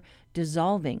Eisenhower,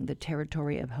 dissolving the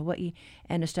territory of Hawaii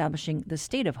and establishing the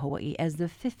state of Hawaii as the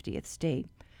 50th state.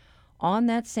 On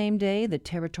that same day, the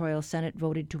Territorial Senate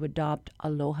voted to adopt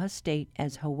Aloha State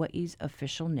as Hawaii's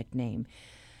official nickname.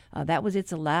 That was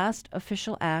its last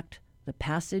official act. The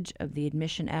passage of the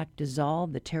Admission Act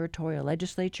dissolved the territorial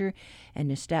legislature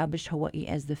and established Hawaii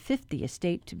as the 50th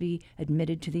state to be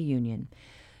admitted to the Union.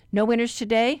 No winners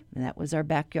today, and that was our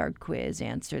Backyard Quiz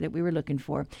answer that we were looking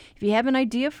for. If you have an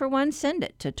idea for one, send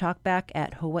it to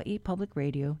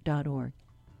talkback@hawaiipublicradio.org.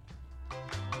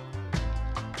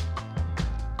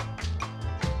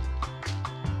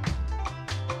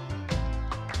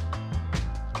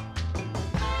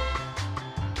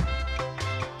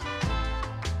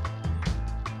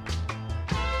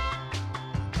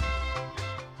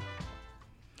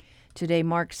 Today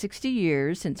marks 60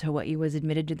 years since Hawaii was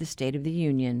admitted to the State of the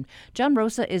Union. John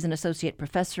Rosa is an associate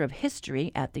professor of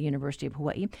history at the University of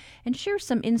Hawaii and shares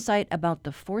some insight about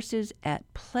the forces at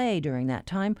play during that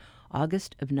time,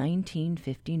 August of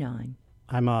 1959.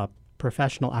 I'm a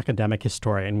professional academic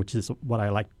historian, which is what I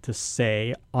like to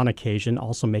say on occasion,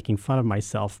 also making fun of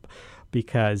myself,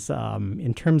 because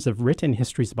in terms of written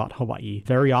histories about Hawaii,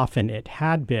 very often it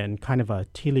had been kind of a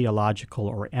teleological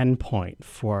or endpoint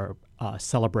for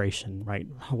celebration, right?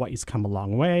 Hawaii's come a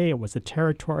long way. It was a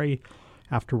territory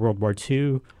after World War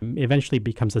II, eventually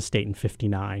becomes a state in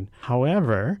 59.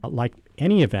 However, like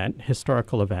any event,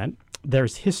 historical event,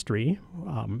 there's history,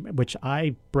 which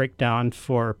I break down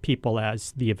for people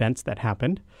as the events that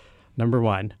happened, number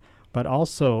one, but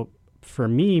also for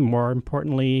me, more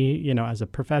importantly, as a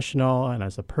professional and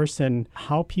as a person,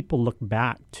 how people look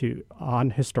back on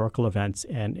historical events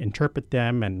and interpret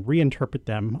them and reinterpret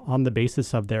them on the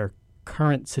basis of their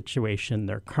current situation,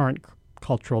 their current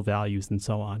cultural values, and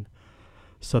so on.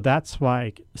 So that's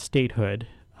why statehood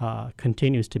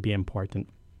continues to be important.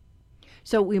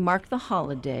 So we mark the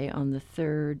holiday on the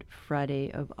third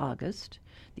Friday of August.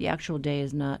 The actual day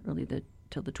is not really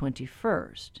till the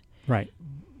 21st. Right.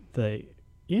 The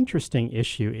interesting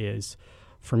issue is,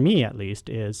 for me at least,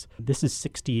 is this is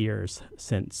 60 years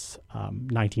since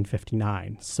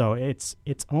 1959. So it's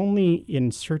only in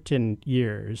certain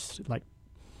years, like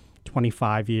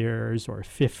 25 years or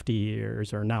 50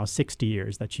 years or now 60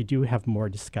 years, that you do have more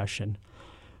discussion.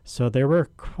 So there were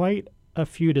quite a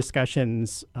few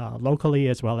discussions locally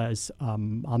as well as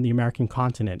on the American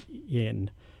continent in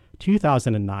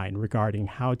 2009 regarding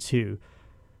how to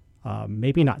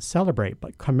maybe not celebrate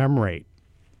but commemorate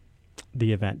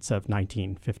the events of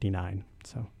 1959.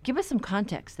 So, give us some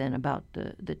context then about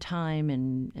the time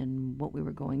and what we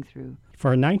were going through. For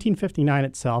 1959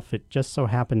 itself, it just so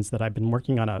happens that I've been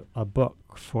working on a book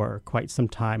for quite some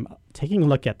time, taking a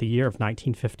look at the year of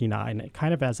 1959,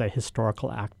 kind of as a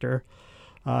historical actor,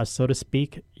 so to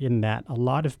speak, in that a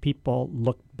lot of people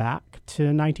look back to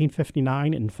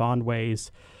 1959 in fond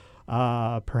ways,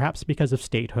 perhaps because of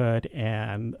statehood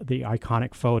and the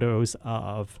iconic photos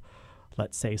of,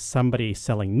 let's say, somebody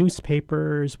selling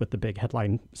newspapers with the big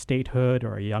headline statehood,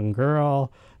 or a young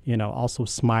girl, also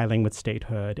smiling with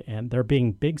statehood. And there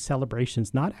being big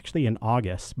celebrations, not actually in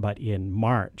August, but in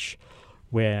March,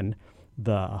 when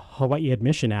the Hawaii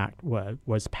Admission Act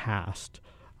was passed.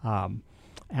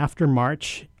 After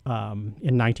March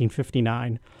in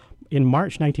 1959, in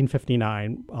March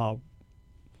 1959,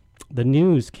 the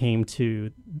news came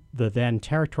to the then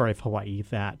territory of Hawaii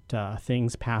that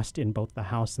things passed in both the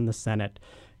House and the Senate,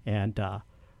 and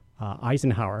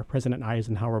President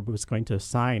Eisenhower was going to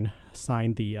sign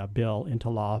the bill into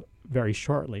law very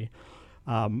shortly.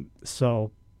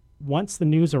 So once the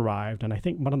news arrived, and I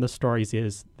think one of the stories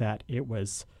is that it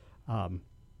was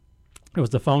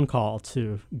a phone call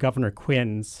to Governor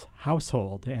Quinn's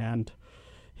household, and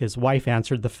his wife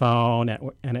answered the phone,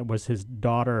 and it was his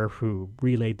daughter who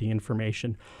relayed the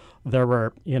information. There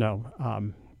were,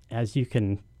 as you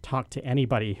can talk to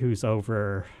anybody who's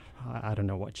over, I don't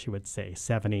know what she would say,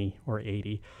 70 or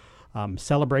 80,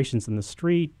 celebrations in the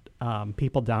street,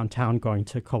 people downtown going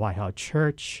to Kualoa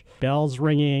Church, bells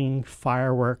ringing,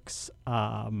 fireworks.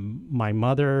 My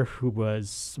mother, who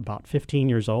was about 15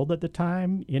 years old at the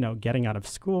time, getting out of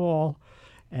school.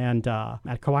 And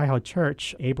at Kualoa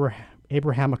Church,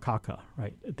 Abraham Akaka,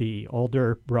 right, the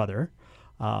older brother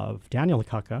of Daniel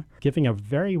Akaka, giving a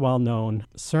very well-known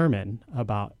sermon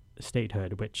about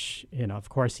statehood, which, of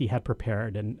course, he had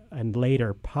prepared and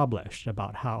later published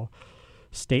about how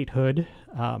statehood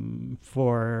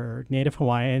for Native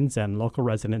Hawaiians and local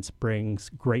residents brings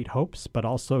great hopes, but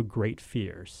also great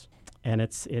fears. And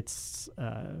it's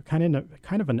kind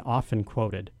of an often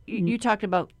quoted. You talked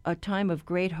about a time of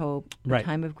great hope, right. A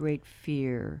time of great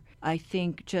fear. I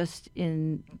think just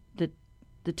in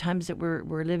the times that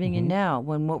we're living in now,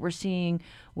 when what we're seeing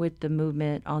with the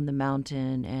movement on the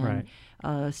mountain and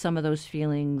some of those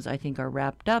feelings, I think, are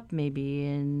wrapped up maybe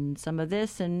in some of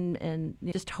this and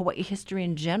just Hawaii history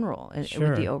in general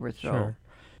with the overthrow. Sure.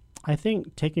 I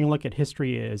think taking a look at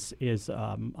history is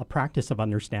a practice of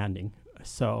understanding.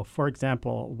 So, for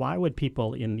example, why would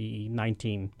people in the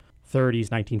 1930s,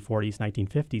 1940s,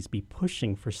 1950s be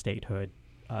pushing for statehood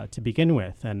to begin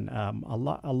with? And a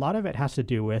lot of it has to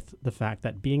do with the fact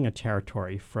that being a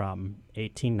territory from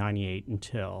 1898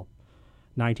 until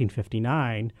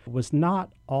 1959 was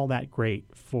not all that great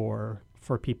for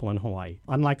people in Hawaii.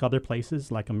 Unlike other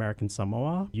places like American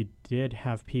Samoa, you did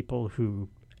have people who,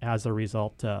 as a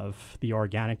result of the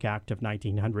Organic Act of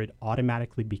 1900,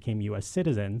 automatically became U.S.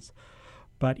 citizens.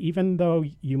 But even though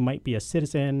you might be a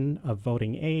citizen of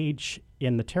voting age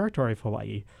in the territory of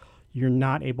Hawaii, you're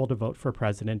not able to vote for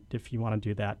president if you want to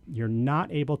do that. You're not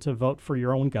able to vote for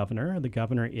your own governor. The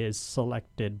governor is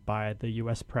selected by the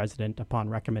U.S. president upon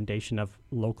recommendation of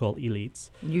local elites.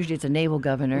 Usually it's a naval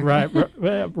governor.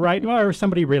 Right, or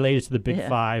somebody related to the Big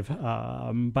Five.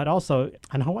 But also,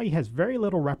 and Hawaii has very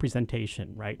little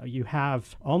representation, right? You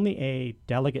have only a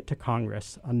delegate to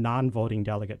Congress, a non-voting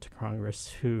delegate to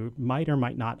Congress, who might or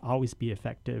might not always be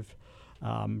effective.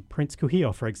 Prince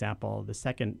Kuhio, for example, the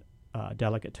second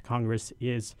delegate to Congress,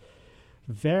 is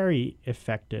very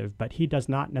effective, but he does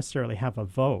not necessarily have a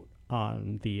vote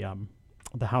on the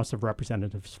House of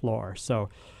Representatives floor. So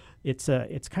it's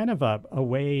kind of a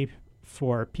way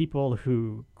for people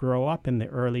who grow up in the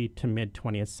early to mid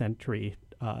 20th century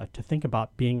to think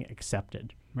about being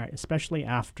accepted, right? Especially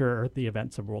after the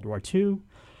events of World War II,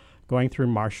 going through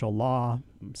martial law,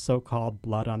 so-called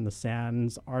blood on the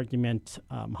sands argument,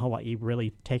 Hawaii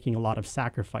really taking a lot of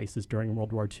sacrifices during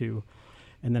World War II,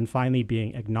 and then finally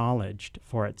being acknowledged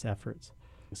for its efforts.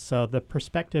 So the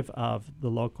perspective of the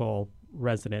local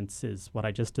residents is what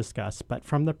I just discussed, but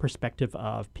from the perspective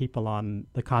of people on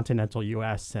the continental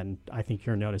U.S., and I think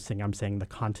you're noticing I'm saying the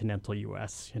continental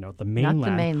U.S., the mainland. Not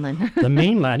the mainland. The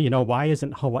mainland, why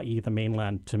isn't Hawaii the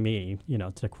mainland to me?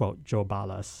 To quote Joe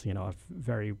Ballas, a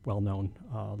very well-known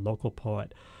local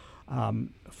poet.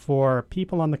 For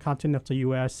people on the continental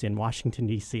U.S. in Washington,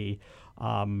 D.C.,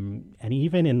 and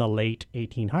even in the late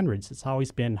 1800s, it's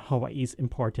always been Hawaii's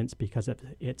importance because of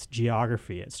its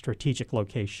geography, its strategic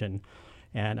location,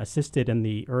 and assisted in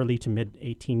the early to mid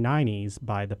 1890s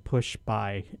by the push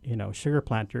by sugar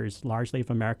planters, largely of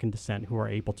American descent, who are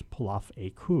able to pull off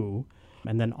a coup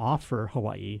and then offer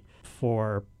Hawaii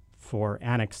for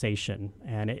annexation.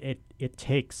 And it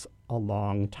takes a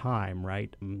long time,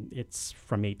 right? It's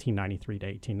from 1893 to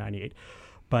 1898,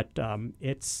 but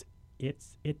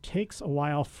it takes a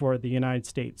while for the United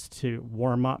States to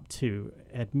warm up to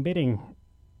admitting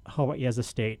Hawaii as a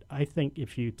state. I think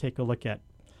if you take a look at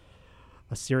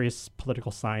a serious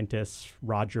political scientist,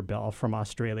 Roger Bell from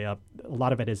Australia, a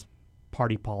lot of it is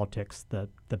party politics,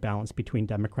 the balance between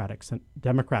Democrats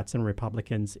and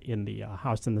Republicans in the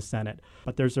House and the Senate.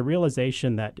 But there's a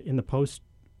realization that in the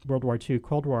post-World War II,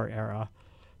 Cold War era,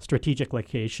 strategic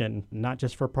location, not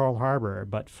just for Pearl Harbor,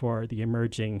 but for the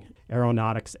emerging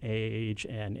aeronautics age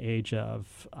and age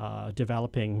of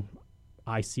developing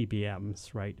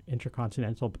ICBMs, right,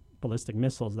 intercontinental ballistic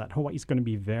missiles, that Hawaii is going to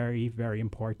be very, very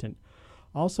important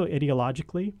Also,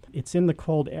 ideologically, it's in the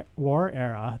Cold War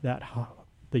era that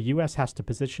the U.S. has to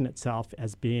position itself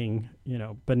as being,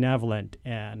 benevolent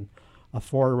and a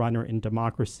forerunner in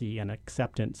democracy and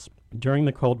acceptance during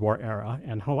the Cold War era,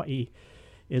 and Hawaii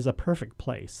is a perfect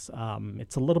place.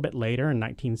 It's a little bit later, in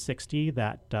 1960,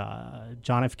 that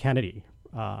John F. Kennedy,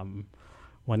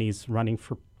 when he's running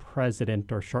for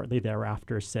president or shortly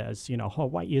thereafter, says,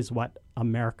 Hawaii is what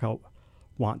America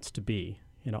wants to be,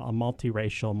 a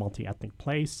multiracial, multi-ethnic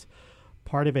place.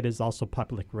 Part of it is also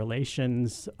public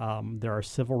relations. There are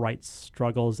civil rights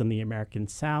struggles in the American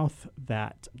South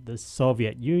that the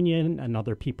Soviet Union and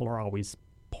other people are always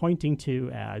pointing to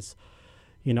as,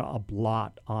 a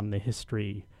blot on the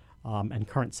history and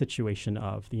current situation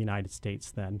of the United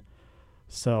States then.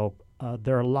 So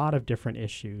there are a lot of different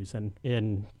issues. And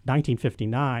in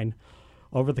 1959,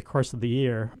 over the course of the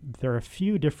year, there are a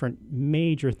few different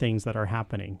major things that are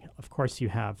happening. Of course, you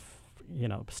have,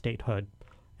 statehood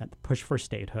and the push for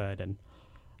statehood and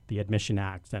the Admission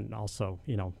Act and also,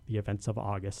 the events of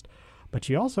August. But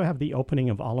you also have the opening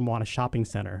of Ala Moana Shopping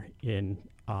Center in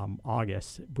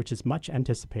August, which is much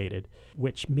anticipated,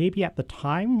 which maybe at the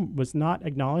time was not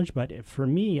acknowledged, but for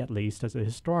me, at least, as a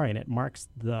historian, it marks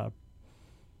the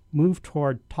move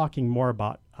toward talking more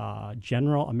about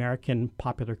general American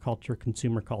popular culture,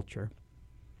 consumer culture,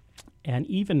 and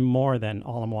even more than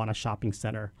Ala Moana Shopping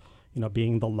Center,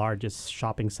 being the largest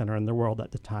shopping center in the world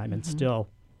at the time, and still,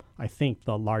 I think,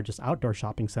 the largest outdoor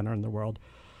shopping center in the world.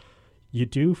 You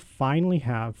do finally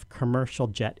have commercial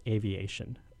jet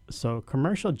aviation. So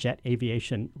commercial jet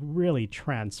aviation really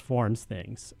transforms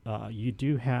things. You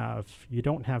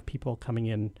don't have people coming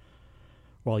in.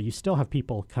 Well, you still have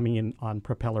people coming in on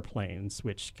propeller planes,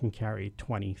 which can carry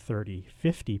 20, 30,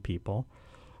 50 people.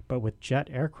 But with jet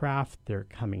aircraft, they're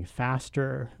coming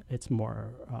faster. It's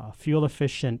more fuel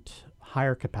efficient,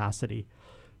 higher capacity.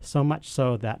 So much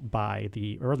so that by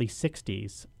the early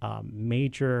 60s,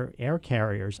 major air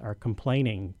carriers are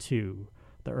complaining to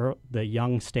the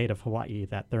young state of Hawaii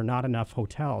that there are not enough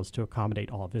hotels to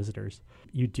accommodate all visitors.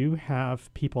 You do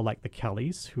have people like the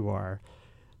Kellys who are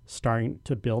starting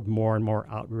to build more and more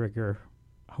outrigger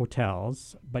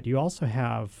hotels, but you also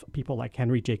have people like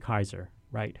Henry J. Kaiser,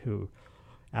 right, who,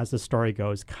 as the story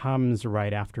goes, comes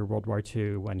right after World War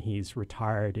II when he's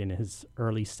retired in his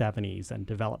early 70s and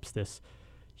develops this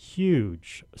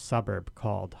huge suburb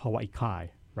called Hawaii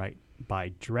Kai, right,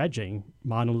 by dredging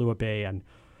Honolulu Bay and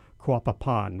Kuapa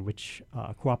Pond, which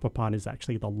Kuapa Pond is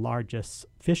actually the largest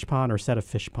fish pond or set of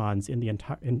fish ponds in the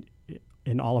entire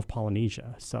in all of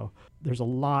Polynesia. So there's a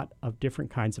lot of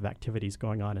different kinds of activities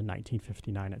going on in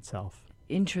 1959 itself.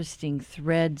 Interesting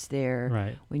threads there,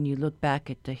 right, when you look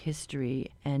back at the history.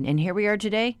 And here we are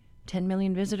today, 10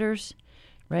 million visitors,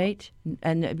 right?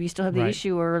 And we still have the right.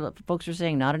 issue where folks are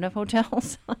saying not enough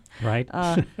hotels. Right.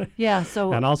 Yeah.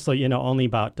 So and also, only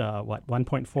about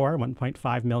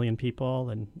 1.5 million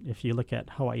people. And if you look at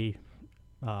Hawaii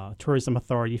Tourism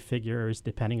Authority figures,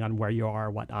 depending on where you are,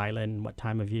 what island, what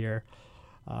time of year,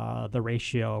 the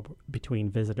ratio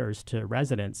between visitors to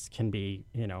residents can be,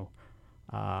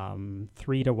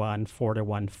 3 to 1, 4 to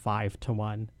 1, 5 to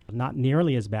 1. Not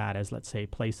nearly as bad as, let's say,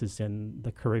 places in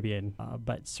the Caribbean,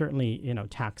 but certainly,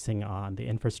 taxing on the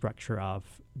infrastructure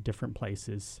of different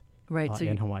places. Right,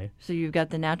 in Hawaii. So you've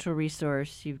got the natural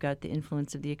resource, you've got the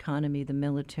influence of the economy, the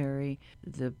military,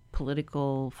 the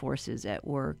political forces at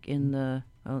work in the,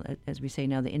 as we say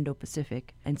now, the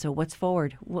Indo-Pacific. And so what's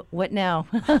forward? What now?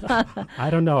 I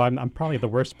don't know. I'm probably the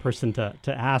worst person to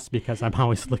ask because I'm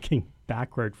always looking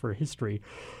backward for history.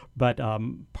 But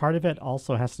part of it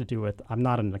also has to do with, I'm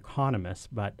not an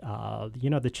economist, but,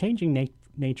 the changing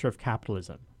nature of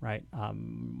capitalism, right? A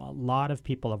lot of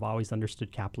people have always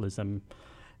understood capitalism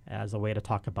as a way to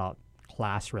talk about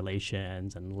class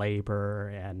relations and labor,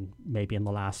 and maybe in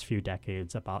the last few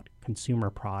decades about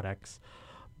consumer products.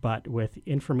 But with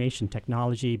information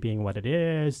technology being what it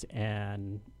is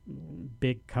and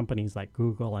big companies like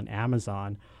Google and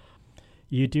Amazon,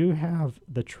 you do have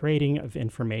the trading of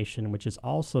information, which is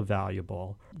also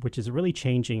valuable, which is really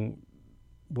changing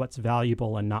what's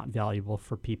valuable and not valuable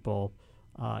for people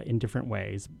in different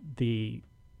ways. The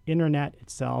internet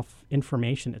itself,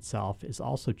 information itself, is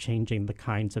also changing the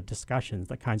kinds of discussions,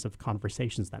 the kinds of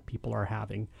conversations that people are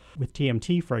having. With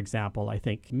TMT, for example, I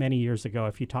think many years ago,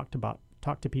 if you talk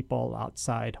to people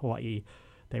outside Hawaii,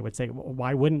 they would say, well,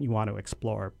 why wouldn't you want to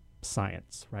explore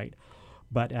science, right?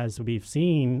 But as we've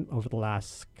seen over the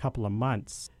last couple of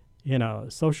months,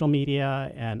 social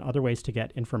media and other ways to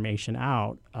get information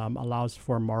out allows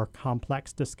for more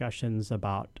complex discussions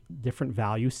about different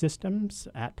value systems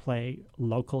at play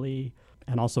locally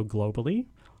and also globally.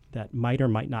 that might or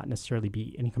might not necessarily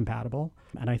be incompatible.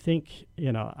 And I think,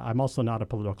 I'm also not a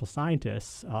political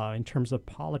scientist. In terms of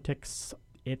politics,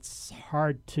 it's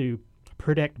hard to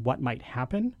predict what might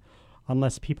happen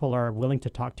unless people are willing to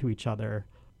talk to each other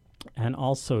and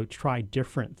also try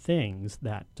different things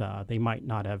that they might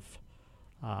not have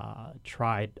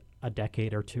tried a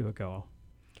decade or two ago.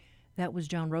 That was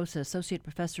John Rosa, Associate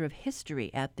Professor of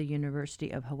History at the University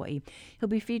of Hawaii. He'll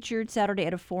be featured Saturday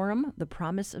at a forum, The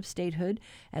Promise of Statehood,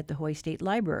 at the Hawaii State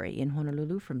Library in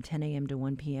Honolulu from 10 a.m. to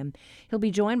 1 p.m. He'll be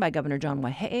joined by Governor John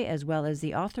Waihee, as well as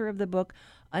the author of the book,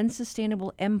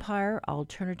 Unsustainable Empire,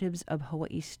 Alternatives of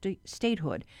Hawaii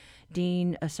Statehood.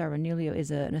 Dean Saranilio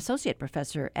is an associate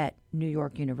professor at New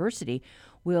York University.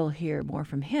 We'll hear more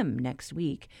from him next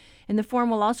week. And the forum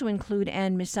will also include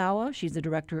Ann Misawa. She's the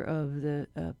director of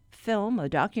the film, a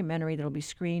documentary that will be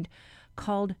screened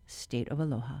called State of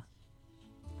Aloha.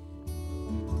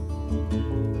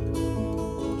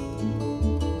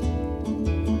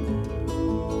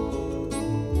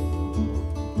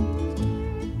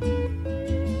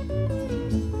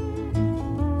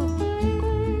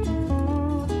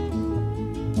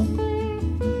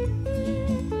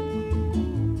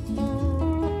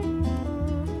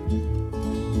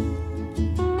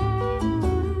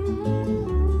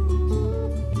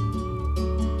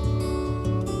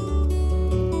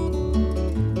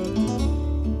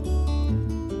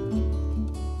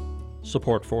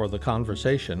 Support for The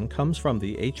Conversation comes from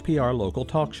the HPR Local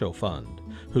Talk Show Fund,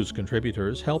 whose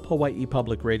contributors help Hawaii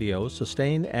Public Radio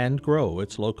sustain and grow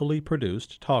its locally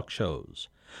produced talk shows.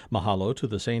 Mahalo to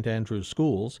the St. Andrews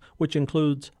Schools, which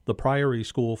includes the Priory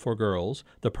School for Girls,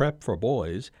 the Prep for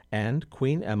Boys, and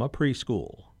Queen Emma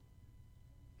Preschool.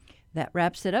 That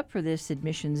wraps it up for this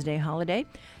Admissions Day holiday.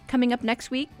 Coming up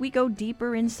next week, we go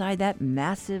deeper inside that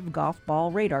massive golf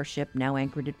ball radar ship now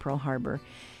anchored at Pearl Harbor.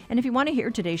 And if you want to hear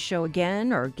today's show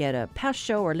again or get a past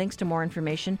show or links to more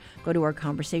information, go to our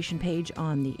conversation page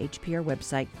on the HPR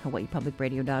website,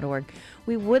 hawaiipublicradio.org.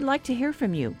 We would like to hear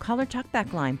from you. Call or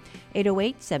talkback line,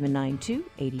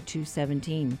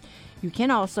 808-792-8217. You can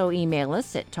also email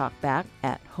us at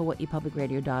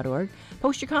talkback@hawaiipublicradio.org.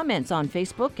 Post your comments on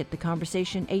Facebook at The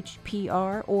Conversation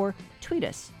HPR or tweet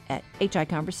us at HI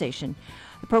Conversation.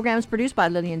 The program is produced by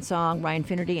Lillian Song, Ryan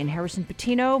Finnerty, and Harrison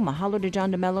Patino. Mahalo to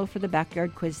John DeMello for the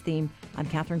Backyard Quiz theme. I'm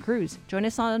Catherine Cruz. Join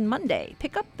us on Monday.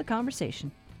 Pick up the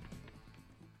conversation.